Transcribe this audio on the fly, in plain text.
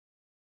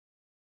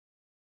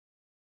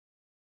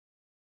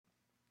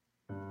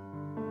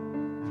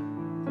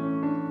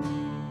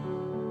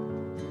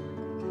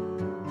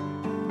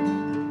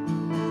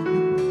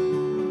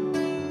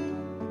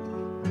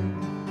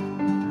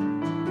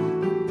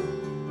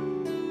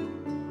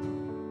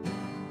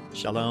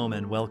Shalom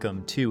and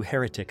welcome to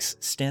Heretics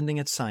Standing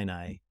at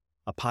Sinai,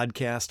 a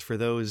podcast for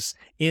those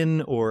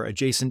in or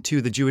adjacent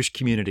to the Jewish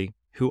community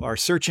who are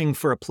searching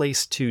for a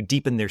place to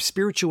deepen their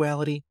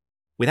spirituality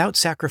without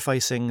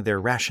sacrificing their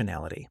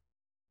rationality.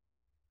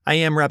 I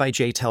am Rabbi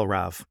J. Tel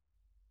Rav,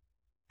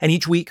 and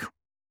each week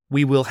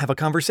we will have a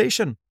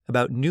conversation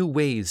about new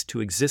ways to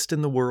exist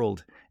in the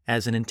world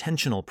as an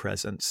intentional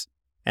presence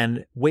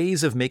and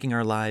ways of making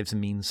our lives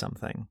mean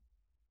something.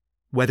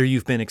 Whether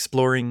you've been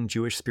exploring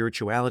Jewish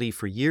spirituality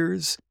for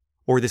years,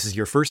 or this is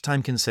your first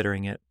time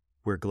considering it,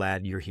 we're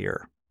glad you're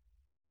here.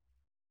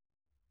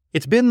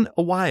 It's been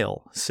a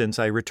while since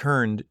I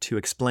returned to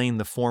explain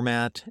the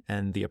format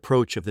and the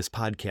approach of this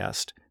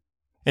podcast,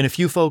 and a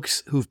few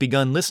folks who've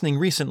begun listening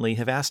recently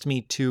have asked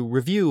me to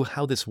review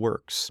how this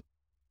works.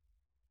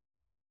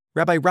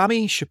 Rabbi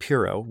Rami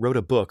Shapiro wrote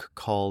a book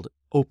called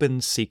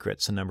Open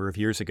Secrets a number of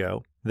years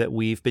ago that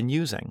we've been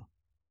using.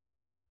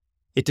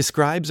 It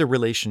describes a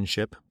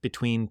relationship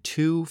between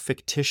two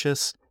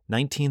fictitious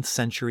 19th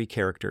century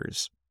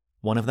characters,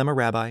 one of them a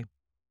rabbi,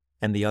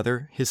 and the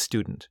other his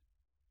student,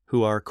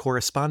 who are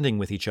corresponding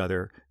with each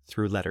other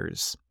through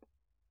letters.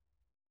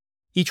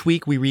 Each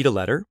week we read a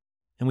letter,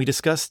 and we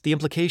discuss the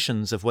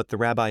implications of what the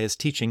rabbi is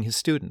teaching his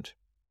student.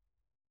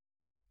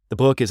 The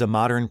book is a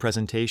modern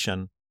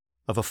presentation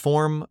of a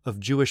form of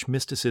Jewish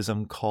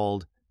mysticism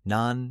called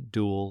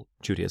non-dual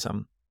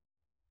Judaism.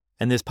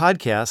 And this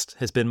podcast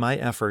has been my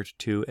effort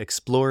to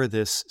explore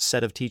this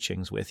set of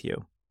teachings with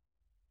you.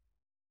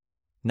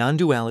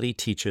 Non-duality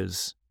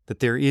teaches that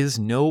there is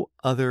no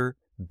other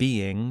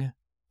being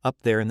up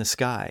there in the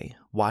sky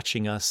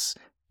watching us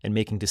and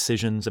making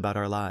decisions about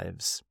our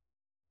lives.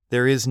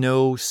 There is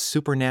no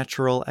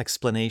supernatural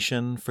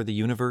explanation for the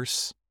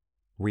universe.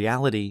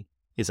 Reality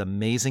is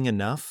amazing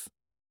enough,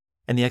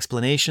 and the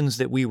explanations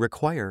that we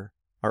require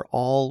are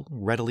all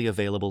readily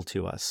available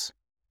to us.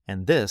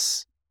 And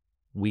this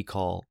we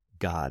call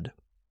God.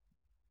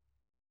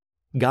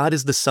 God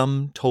is the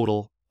sum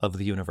total of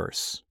the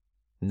universe,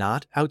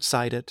 not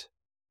outside it,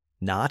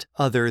 not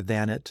other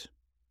than it.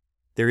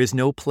 There is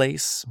no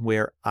place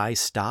where I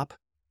stop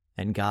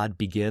and God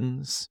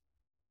begins.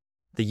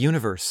 The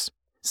universe,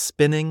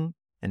 spinning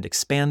and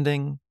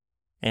expanding,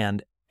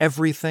 and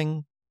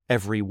everything,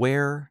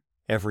 everywhere,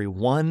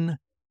 everyone,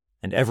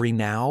 and every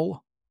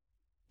now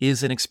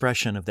is an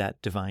expression of that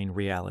divine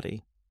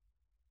reality.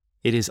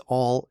 It is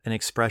all an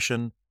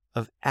expression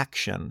of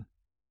action,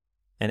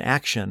 an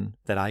action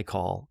that I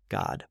call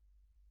God.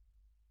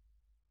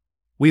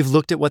 We've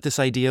looked at what this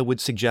idea would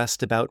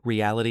suggest about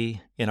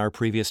reality in our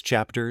previous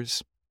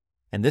chapters,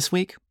 and this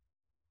week,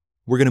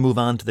 we're going to move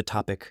on to the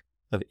topic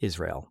of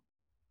Israel.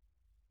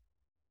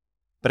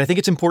 But I think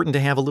it's important to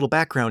have a little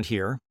background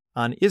here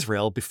on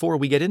Israel before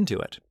we get into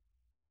it.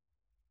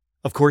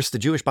 Of course, the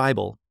Jewish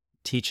Bible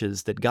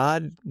teaches that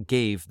God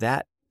gave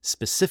that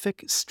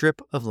specific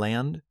strip of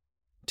land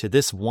to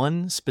this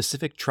one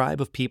specific tribe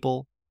of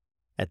people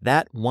at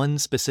that one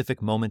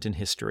specific moment in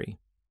history.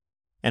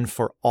 And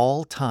for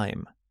all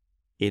time,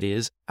 it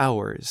is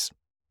ours,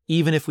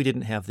 even if we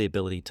didn't have the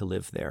ability to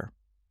live there.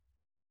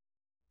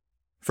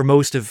 For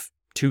most of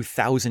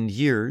 2,000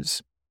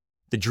 years,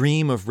 the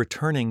dream of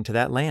returning to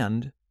that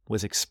land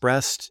was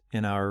expressed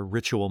in our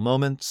ritual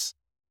moments,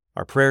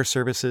 our prayer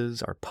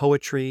services, our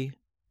poetry,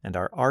 and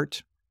our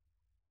art.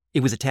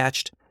 It was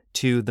attached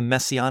to the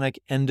messianic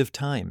end of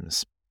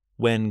times,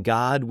 when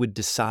God would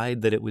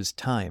decide that it was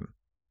time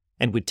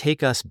and would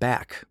take us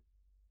back,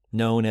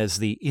 known as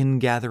the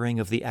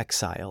ingathering of the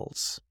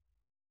exiles.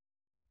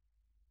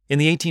 In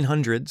the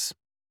 1800s,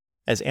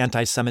 as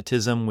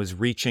anti-Semitism was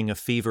reaching a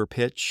fever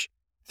pitch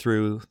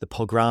through the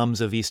pogroms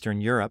of Eastern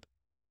Europe,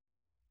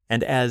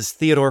 and as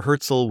Theodor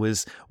Herzl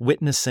was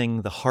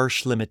witnessing the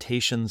harsh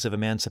limitations of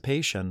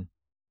emancipation,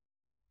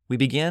 we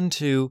began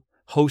to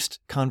host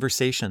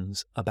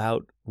conversations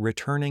about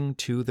returning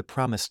to the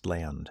Promised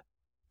Land,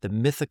 the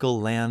mythical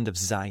land of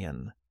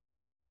Zion,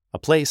 a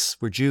place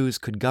where Jews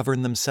could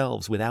govern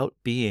themselves without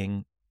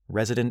being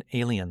resident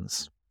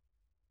aliens.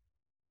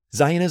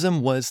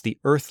 Zionism was the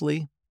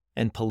earthly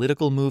and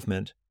political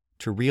movement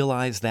to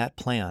realize that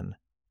plan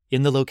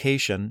in the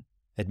location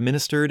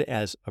administered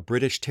as a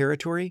British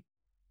territory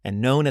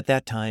and known at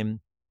that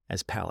time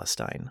as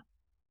Palestine.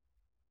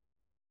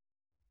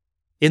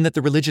 In that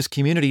the religious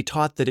community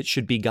taught that it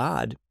should be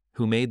God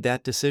who made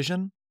that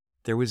decision,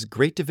 there was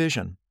great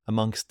division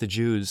amongst the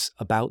Jews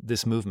about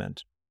this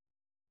movement.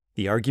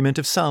 The argument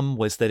of some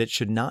was that it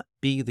should not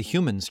be the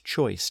human's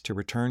choice to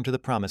return to the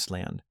Promised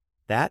Land.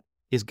 That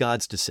is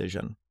God's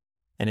decision,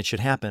 and it should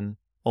happen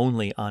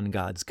only on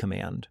God's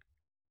command.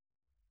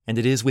 And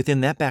it is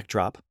within that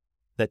backdrop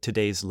that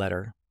today's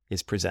letter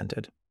is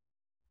presented.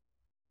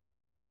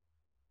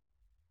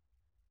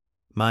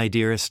 My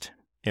dearest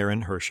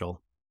Aaron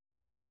Herschel,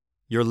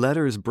 your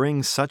letters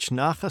bring such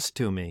nachas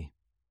to me.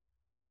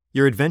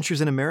 Your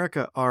adventures in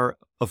America are,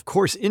 of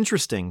course,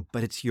 interesting,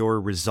 but it's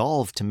your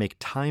resolve to make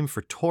time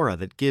for Torah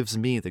that gives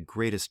me the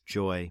greatest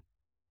joy.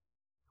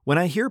 When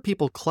I hear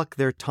people cluck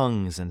their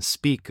tongues and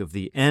speak of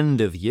the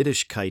end of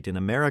Yiddishkeit in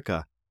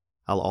America,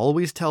 I'll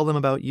always tell them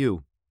about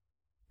you,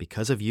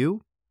 because of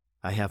you,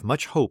 I have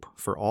much hope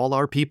for all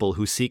our people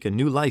who seek a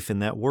new life in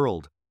that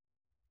world.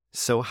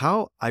 So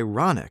how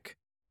ironic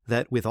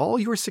that with all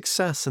your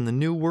success in the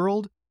new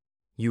world,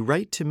 you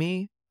write to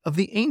me of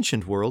the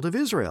ancient world of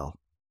Israel.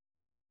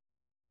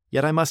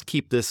 Yet I must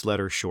keep this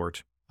letter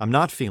short. I'm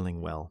not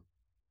feeling well.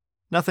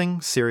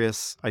 Nothing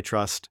serious, I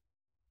trust,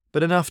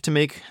 but enough to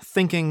make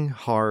thinking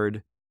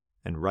hard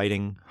and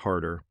writing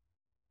harder.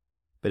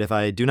 But if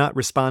I do not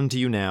respond to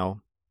you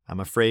now, I'm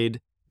afraid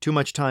too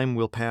much time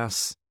will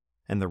pass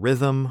and the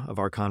rhythm of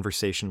our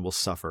conversation will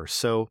suffer.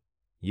 So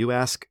you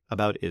ask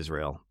about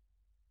Israel.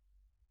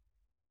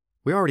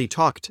 We already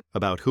talked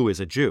about who is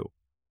a Jew,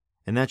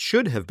 and that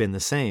should have been the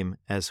same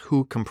as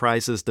who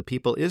comprises the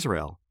people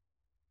Israel.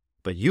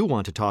 But you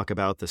want to talk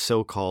about the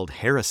so-called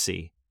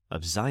heresy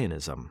of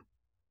Zionism.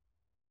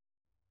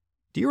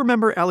 Do you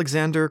remember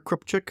Alexander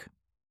Krupchuk?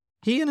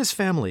 He and his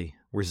family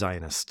were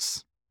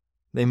Zionists.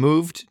 They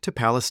moved to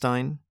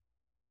Palestine.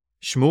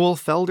 Shmuel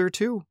Felder,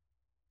 too.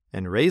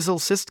 And Razel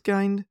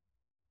Sistkind.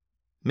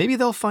 Maybe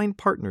they'll find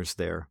partners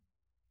there.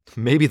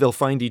 Maybe they'll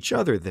find each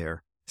other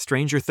there.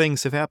 Stranger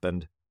things have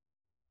happened.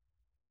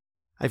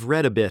 I've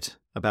read a bit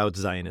about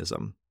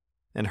Zionism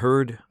and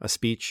heard a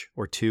speech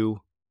or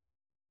two.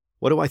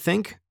 What do I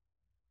think?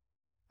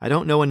 I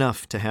don't know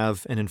enough to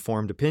have an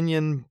informed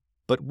opinion,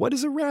 but what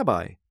is a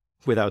rabbi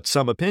without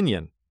some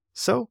opinion?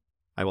 So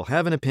I will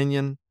have an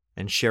opinion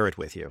and share it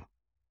with you.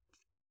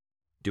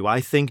 Do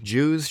I think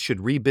Jews should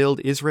rebuild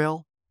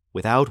Israel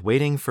without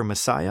waiting for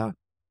Messiah?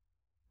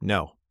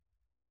 No.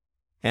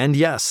 And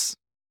yes.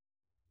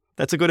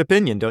 That's a good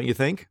opinion, don't you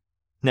think?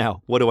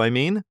 Now, what do I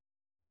mean?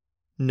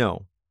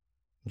 No.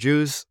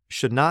 Jews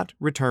should not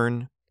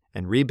return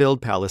and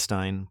rebuild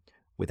Palestine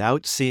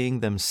without seeing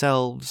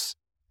themselves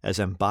as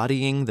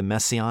embodying the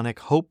messianic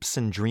hopes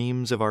and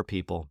dreams of our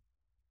people.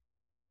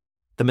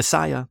 The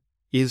Messiah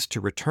is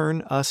to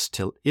return us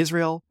to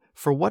Israel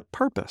for what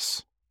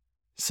purpose?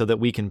 So that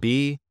we can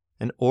be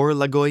an Or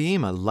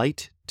Lagoyim, a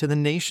light to the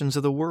nations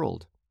of the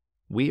world.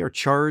 We are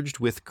charged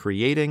with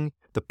creating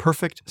the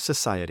perfect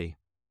society,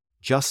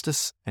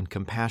 justice and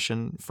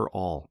compassion for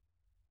all.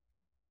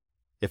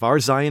 If our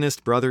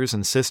Zionist brothers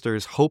and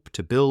sisters hope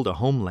to build a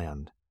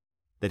homeland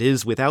that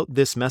is without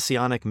this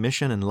messianic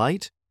mission and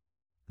light,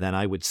 then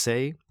I would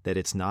say that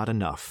it's not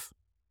enough.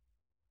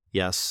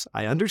 Yes,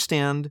 I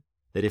understand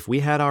that if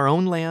we had our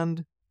own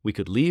land, we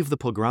could leave the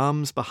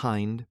pogroms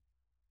behind,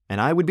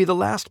 and I would be the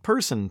last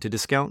person to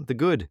discount the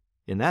good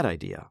in that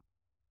idea.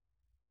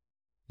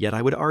 Yet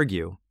I would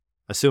argue,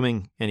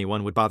 assuming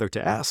anyone would bother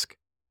to ask,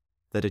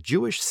 that a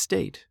Jewish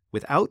state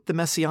without the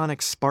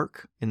messianic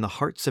spark in the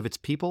hearts of its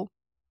people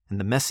and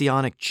the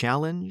messianic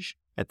challenge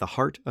at the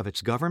heart of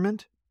its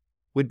government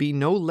would be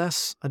no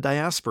less a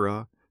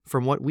diaspora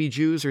from what we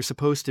Jews are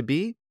supposed to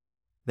be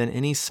than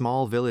any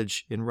small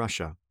village in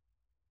Russia.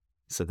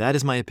 So that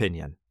is my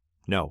opinion.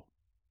 No.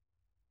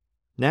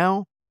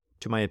 Now,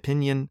 to my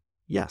opinion,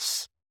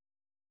 yes.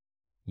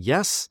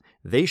 Yes,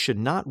 they should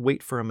not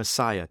wait for a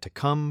Messiah to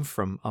come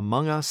from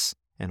among us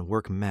and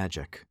work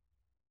magic.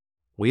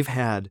 We've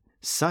had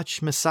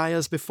such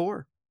Messiahs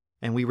before,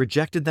 and we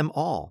rejected them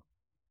all.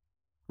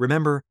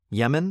 Remember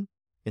Yemen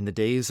in the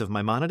days of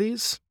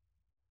Maimonides?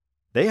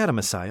 They had a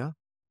Messiah.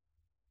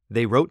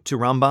 They wrote to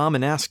Rambam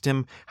and asked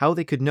him how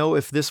they could know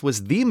if this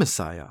was the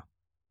Messiah.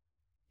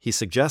 He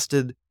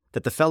suggested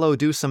that the fellow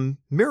do some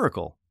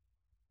miracle.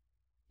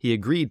 He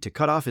agreed to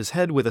cut off his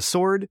head with a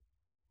sword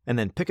and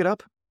then pick it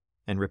up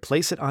and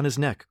replace it on his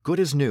neck, good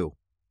as new.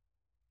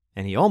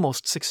 And he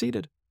almost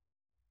succeeded.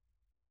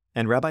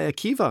 And Rabbi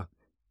Akiva,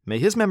 may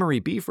his memory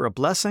be for a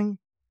blessing,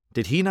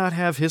 did he not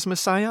have his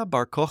Messiah,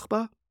 Bar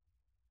Kokhba?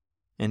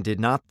 And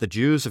did not the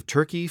Jews of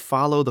Turkey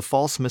follow the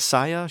false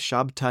Messiah,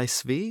 Shabtai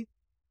Tzvi?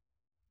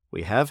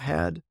 We have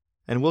had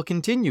and will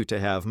continue to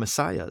have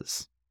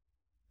Messiahs.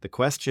 The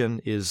question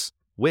is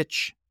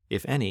which,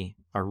 if any,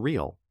 are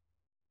real.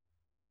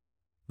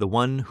 The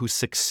one who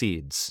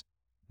succeeds,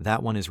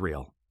 that one is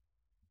real.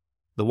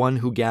 The one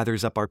who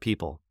gathers up our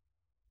people,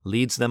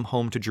 leads them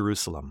home to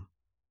Jerusalem,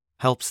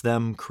 helps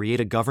them create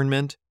a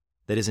government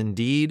that is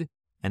indeed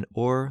an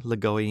Or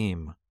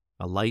Lagoyim,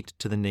 a light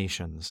to the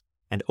nations,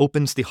 and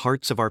opens the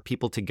hearts of our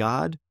people to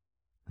God,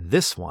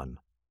 this one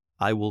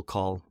I will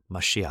call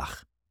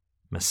Mashiach,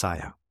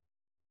 Messiah.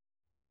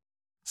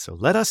 So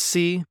let us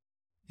see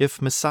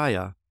if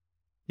Messiah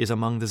is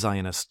among the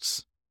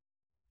Zionists.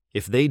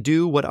 If they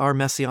do what our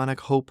messianic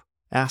hope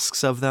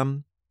asks of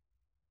them,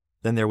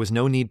 then there was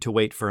no need to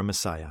wait for a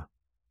Messiah.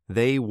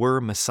 They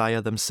were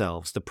Messiah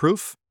themselves. The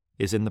proof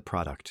is in the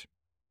product.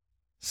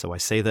 So I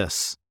say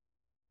this,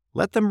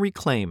 let them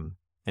reclaim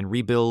and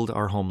rebuild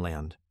our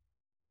homeland.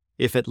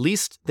 If at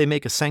least they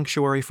make a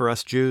sanctuary for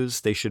us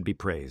Jews, they should be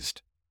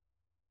praised.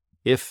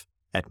 If,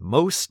 at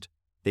most,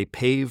 they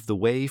pave the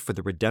way for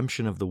the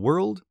redemption of the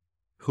world,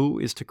 who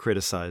is to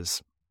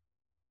criticize?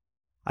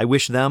 I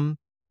wish them,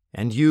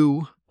 and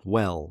you,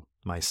 well,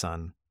 my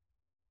son.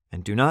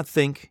 And do not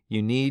think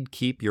you need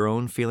keep your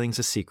own feelings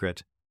a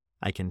secret.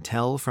 I can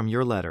tell from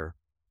your letter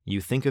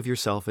you think of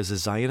yourself as a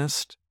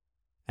Zionist,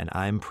 and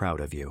I'm proud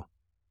of you.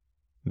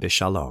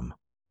 Bishalom.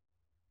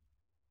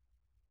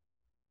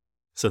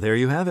 So there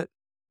you have it.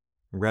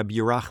 Reb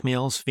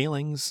Yerachmiel's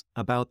feelings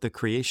about the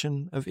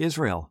creation of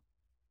Israel.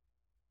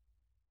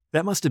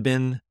 That must have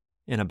been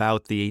in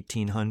about the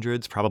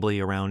 1800s, probably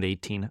around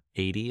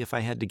 1880 if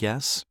I had to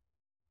guess.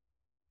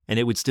 And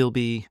it would still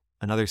be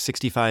another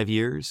 65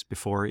 years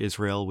before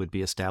Israel would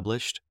be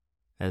established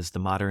as the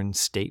modern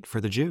state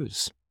for the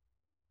Jews.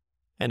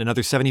 And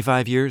another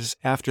 75 years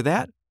after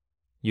that,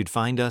 you'd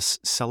find us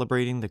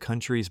celebrating the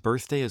country's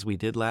birthday as we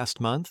did last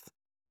month.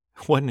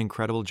 What an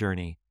incredible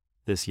journey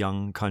this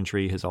young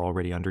country has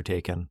already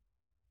undertaken.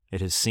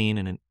 It has seen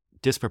a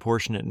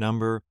disproportionate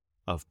number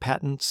of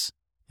patents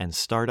and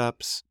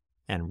startups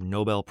and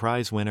Nobel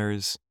Prize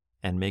winners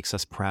and makes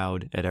us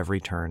proud at every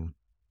turn.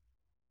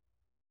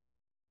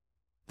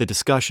 The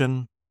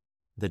discussion,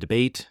 the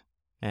debate,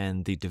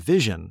 and the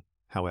division,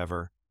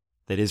 however,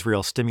 that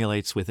Israel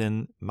stimulates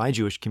within my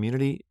Jewish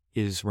community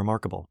is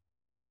remarkable.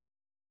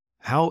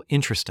 How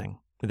interesting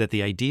that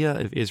the idea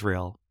of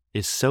Israel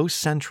is so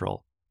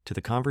central to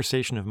the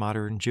conversation of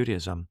modern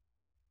Judaism.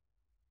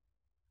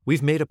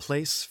 We've made a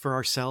place for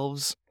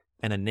ourselves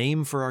and a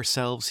name for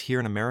ourselves here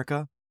in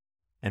America,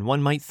 and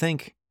one might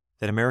think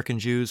that American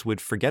Jews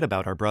would forget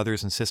about our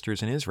brothers and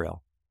sisters in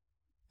Israel.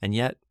 And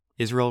yet,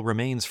 Israel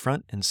remains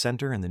front and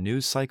center in the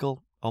news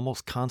cycle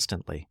almost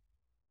constantly.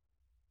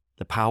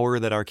 The power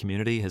that our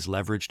community has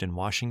leveraged in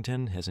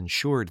Washington has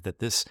ensured that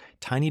this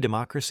tiny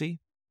democracy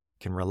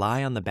can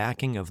rely on the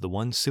backing of the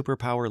one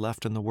superpower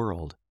left in the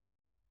world.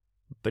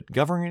 But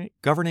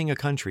governing a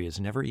country is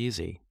never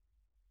easy.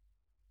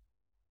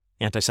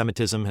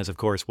 Anti-Semitism has, of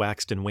course,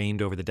 waxed and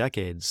waned over the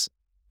decades,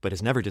 but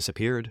has never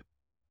disappeared.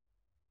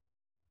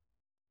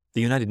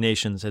 The United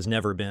Nations has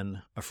never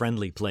been a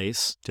friendly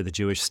place to the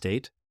Jewish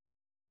state.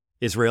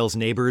 Israel's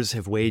neighbors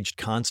have waged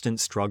constant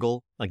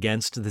struggle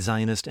against the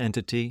Zionist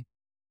entity.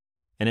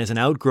 And as an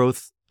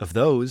outgrowth of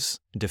those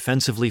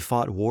defensively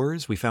fought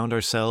wars, we found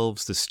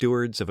ourselves the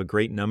stewards of a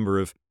great number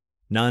of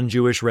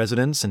non-Jewish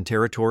residents and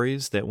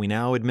territories that we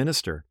now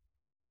administer.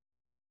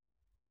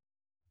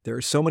 There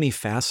are so many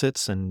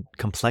facets and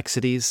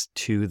complexities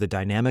to the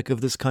dynamic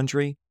of this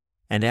country,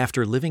 and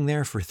after living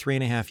there for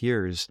 3.5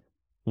 years,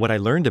 what I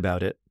learned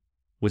about it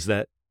was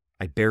that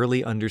I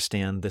barely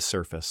understand the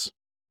surface.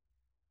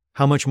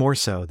 How much more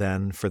so,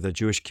 then, for the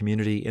Jewish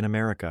community in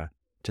America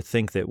to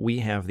think that we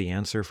have the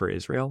answer for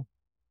Israel?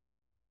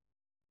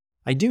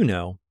 I do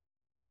know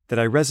that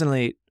I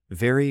resonate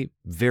very,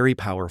 very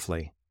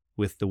powerfully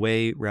with the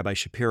way Rabbi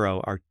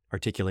Shapiro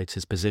articulates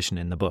his position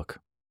in the book.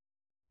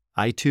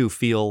 I too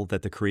feel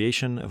that the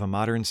creation of a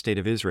modern state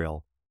of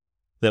Israel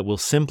that will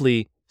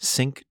simply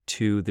sink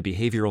to the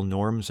behavioral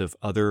norms of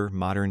other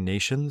modern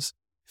nations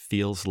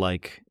feels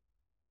like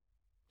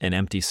an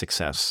empty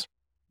success.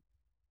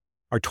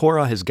 Our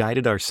Torah has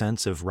guided our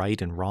sense of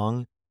right and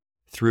wrong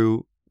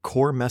through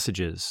core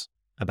messages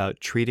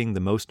about treating the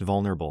most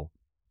vulnerable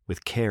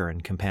with care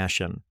and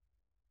compassion.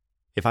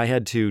 If I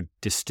had to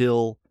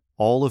distill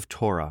all of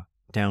Torah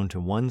down to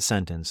one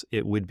sentence,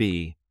 it would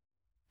be,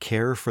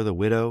 care for the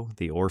widow,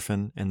 the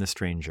orphan, and the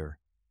stranger,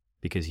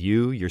 because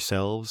you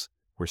yourselves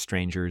were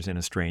strangers in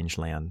a strange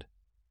land.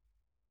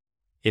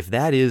 If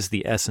that is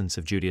the essence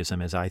of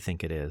Judaism as I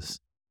think it is,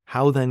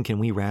 how then can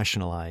we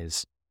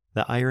rationalize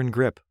the iron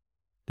grip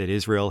that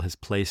Israel has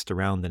placed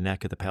around the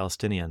neck of the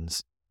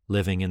Palestinians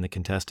living in the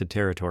contested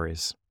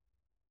territories?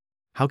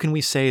 How can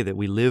we say that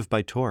we live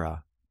by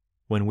Torah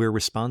when we're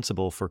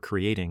responsible for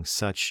creating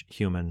such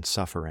human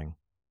suffering?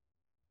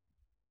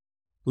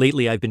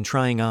 Lately, I've been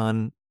trying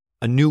on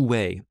a new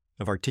way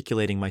of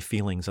articulating my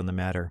feelings on the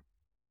matter.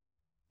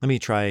 Let me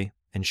try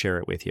and share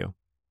it with you.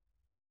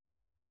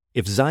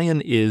 If Zion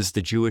is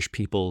the Jewish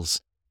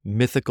people's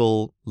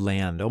mythical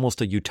land,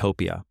 almost a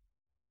utopia,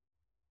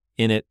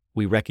 in it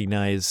we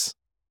recognize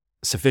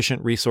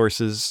sufficient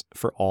resources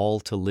for all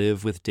to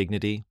live with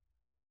dignity.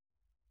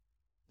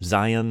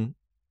 Zion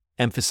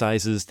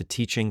emphasizes the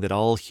teaching that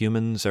all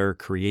humans are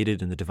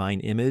created in the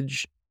divine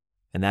image,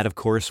 and that, of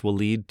course, will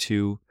lead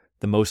to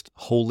the most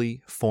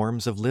holy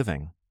forms of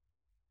living.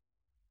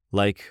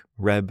 Like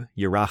Reb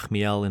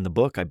Yerachmiel in the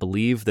book, I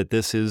believe that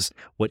this is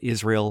what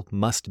Israel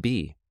must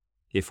be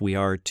if we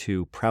are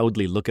to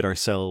proudly look at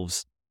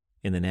ourselves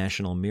in the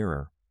national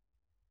mirror.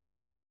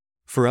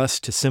 For us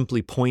to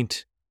simply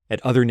point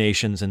at other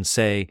nations and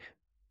say,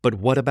 but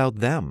what about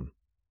them?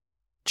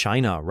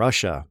 China,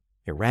 Russia,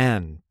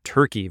 Iran,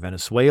 Turkey,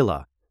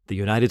 Venezuela, the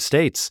United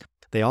States,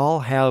 they all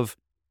have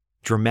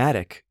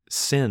dramatic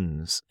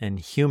sins and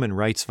human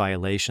rights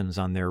violations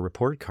on their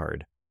report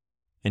card.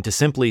 And to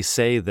simply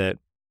say that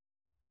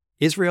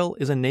Israel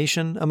is a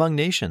nation among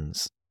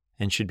nations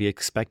and should be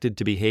expected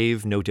to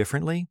behave no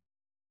differently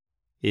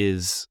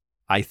is,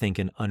 I think,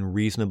 an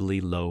unreasonably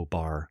low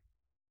bar.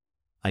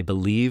 I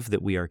believe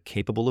that we are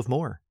capable of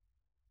more,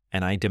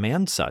 and I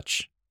demand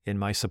such in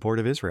my support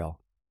of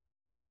Israel.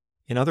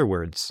 In other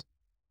words,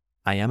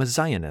 I am a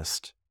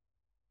Zionist,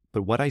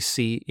 but what I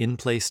see in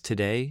place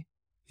today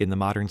in the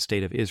modern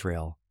state of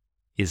Israel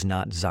is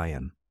not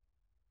Zion.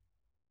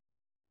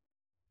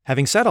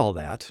 Having said all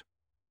that,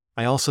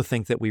 I also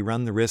think that we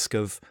run the risk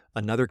of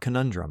another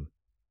conundrum.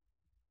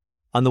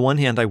 On the one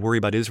hand, I worry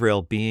about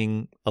Israel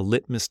being a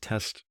litmus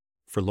test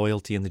for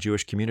loyalty in the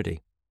Jewish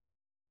community.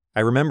 I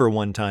remember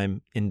one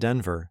time in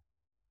Denver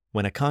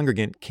when a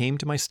congregant came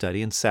to my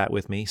study and sat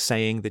with me,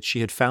 saying that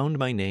she had found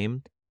my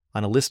name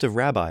on a list of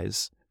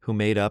rabbis who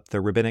made up the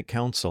Rabbinic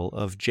Council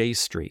of J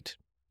Street,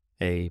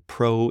 a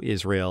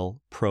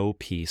pro-Israel,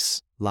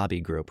 pro-peace lobby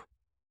group.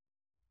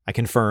 I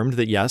confirmed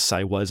that yes,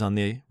 I was on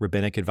the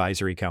Rabbinic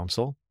Advisory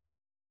Council,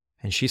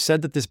 and she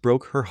said that this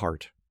broke her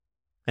heart,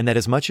 and that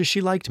as much as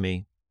she liked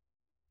me,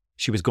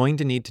 she was going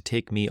to need to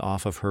take me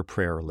off of her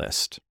prayer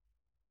list.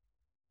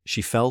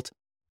 She felt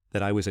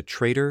that I was a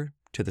traitor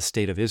to the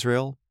state of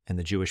Israel and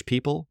the Jewish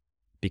people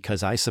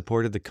because I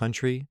supported the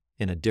country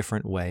in a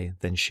different way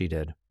than she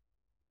did.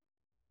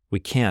 We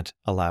can't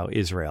allow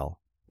Israel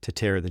to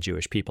tear the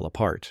Jewish people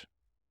apart.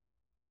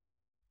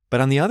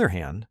 But on the other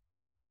hand,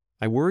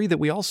 I worry that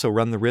we also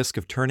run the risk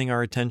of turning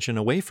our attention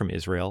away from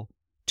Israel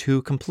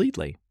too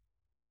completely.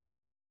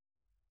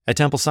 At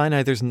Temple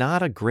Sinai, there's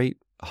not a great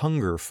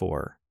hunger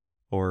for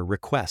or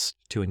request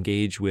to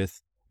engage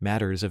with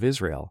matters of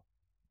Israel.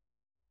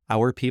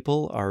 Our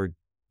people are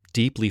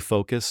deeply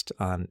focused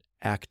on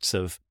acts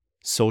of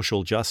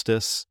social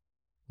justice,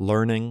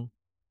 learning,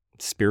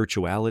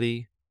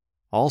 spirituality,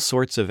 all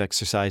sorts of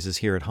exercises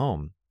here at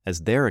home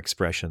as their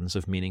expressions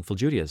of meaningful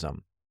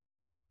Judaism.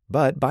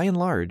 But by and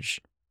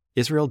large,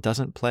 Israel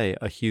doesn't play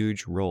a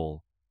huge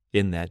role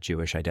in that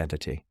Jewish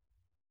identity.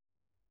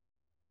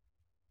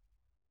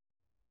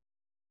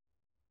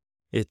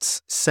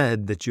 It's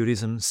said that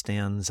Judaism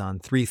stands on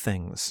three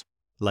things,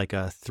 like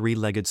a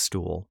three-legged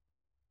stool: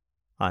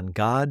 on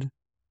God,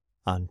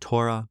 on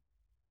Torah,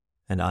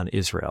 and on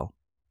Israel.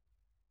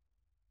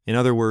 In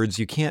other words,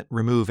 you can't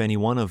remove any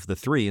one of the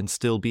three and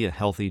still be a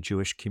healthy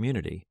Jewish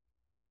community.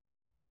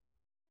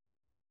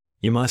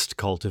 You must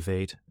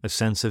cultivate a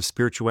sense of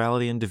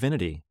spirituality and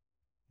divinity,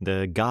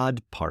 the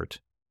God part,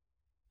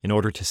 in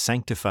order to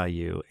sanctify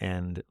you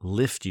and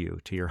lift you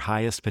to your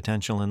highest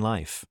potential in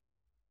life.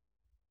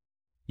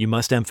 You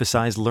must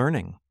emphasize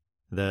learning,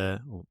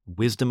 the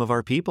wisdom of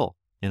our people,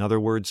 in other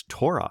words,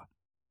 Torah,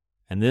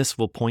 and this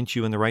will point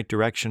you in the right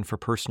direction for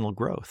personal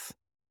growth.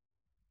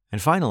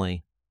 And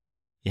finally,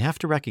 you have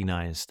to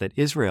recognize that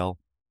Israel,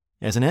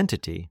 as an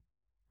entity,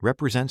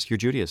 represents your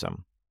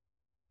Judaism.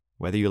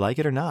 Whether you like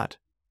it or not,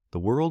 the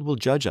world will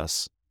judge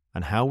us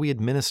on how we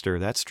administer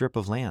that strip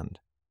of land.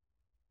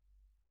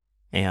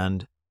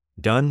 And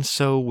done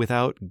so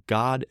without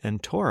God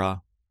and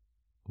Torah,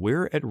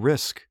 we're at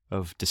risk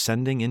of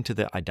descending into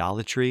the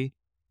idolatry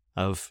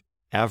of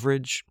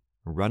average,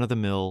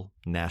 run-of-the-mill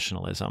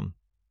nationalism.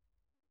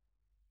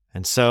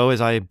 And so, as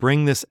I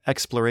bring this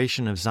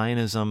exploration of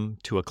Zionism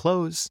to a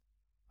close,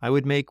 I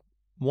would make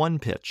one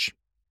pitch.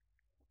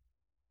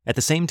 At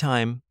the same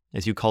time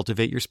as you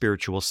cultivate your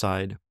spiritual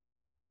side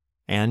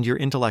and your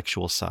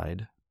intellectual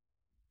side,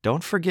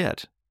 don't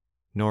forget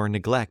nor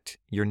neglect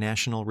your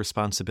national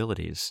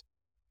responsibilities.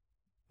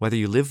 Whether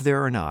you live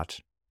there or not,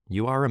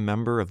 you are a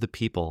member of the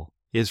people,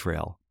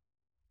 Israel.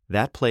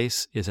 That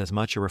place is as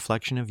much a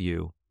reflection of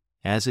you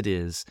as it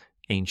is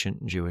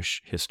ancient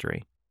Jewish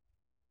history.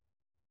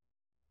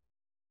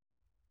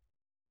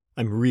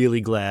 I'm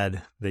really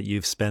glad that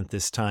you've spent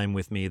this time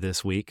with me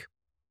this week.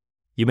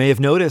 You may have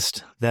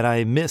noticed that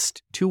I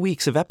missed 2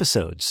 weeks of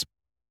episodes.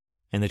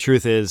 And the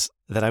truth is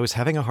that I was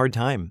having a hard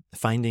time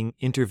finding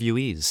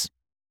interviewees.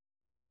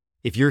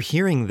 If you're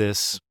hearing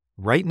this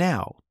right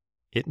now,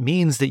 it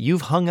means that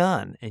you've hung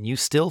on and you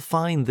still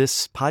find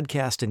this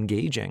podcast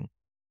engaging.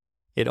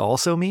 It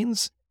also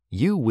means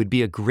you would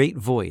be a great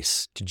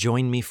voice to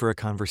join me for a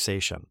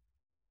conversation.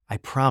 I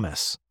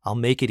promise I'll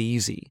make it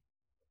easy.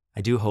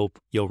 I do hope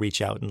you'll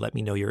reach out and let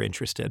me know you're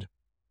interested.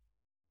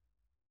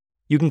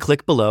 You can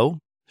click below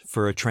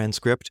for a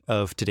transcript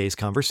of today's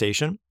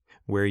conversation,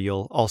 where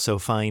you'll also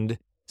find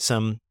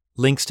some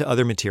links to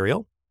other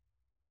material.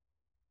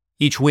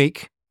 Each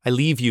week, I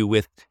leave you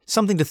with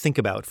something to think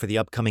about for the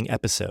upcoming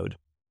episode.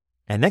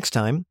 And next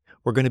time,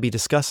 we're going to be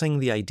discussing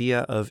the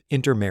idea of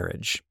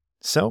intermarriage.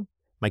 So,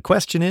 my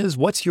question is,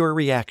 what's your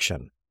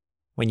reaction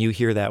when you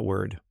hear that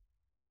word?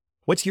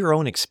 What's your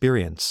own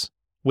experience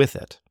with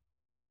it?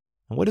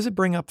 And what does it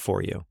bring up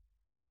for you?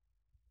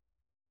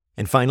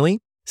 And finally,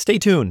 stay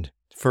tuned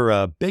for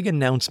a big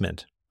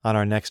announcement on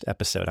our next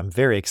episode. I'm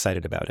very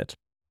excited about it.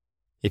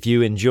 If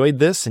you enjoyed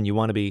this and you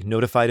want to be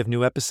notified of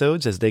new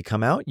episodes as they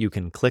come out, you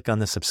can click on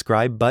the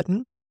subscribe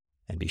button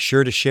and be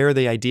sure to share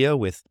the idea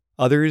with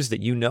others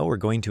that you know are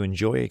going to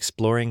enjoy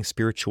exploring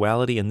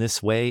spirituality in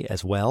this way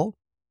as well.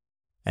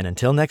 And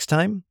until next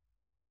time,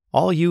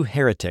 all you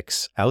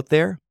heretics out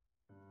there,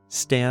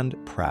 stand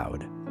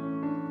proud.